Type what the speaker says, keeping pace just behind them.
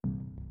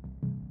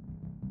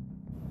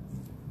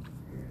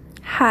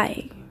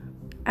Hi,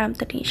 I'm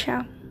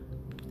Tanisha,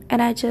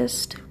 and I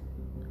just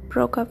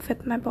broke up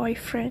with my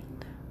boyfriend.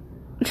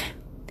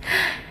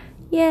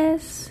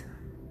 Yes,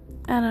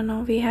 I don't know,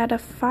 we had a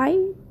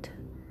fight.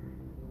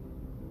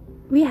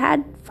 We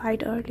had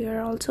fight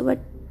earlier also, but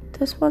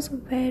this was a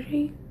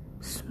very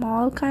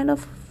small kind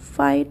of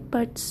fight,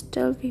 but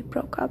still we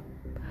broke up.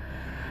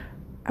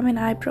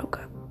 I broke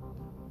up.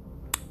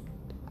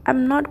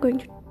 I'm not going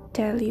to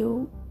tell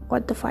you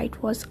what the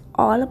fight was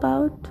all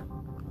about,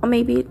 or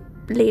maybe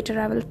later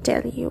I will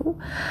tell you.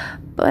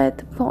 But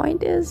the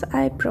point is,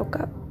 I broke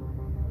up,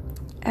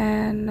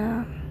 and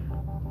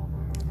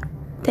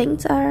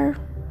things are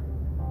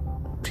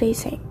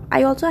bracing.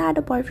 I also had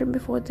a boyfriend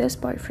before this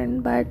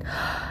boyfriend, but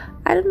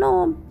I don't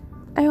know.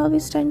 I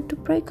always tend to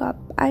break up.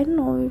 I don't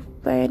know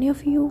if any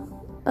of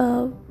you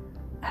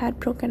had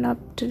broken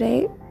up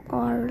today,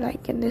 or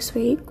like in this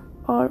week,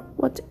 or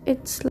what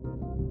it's like.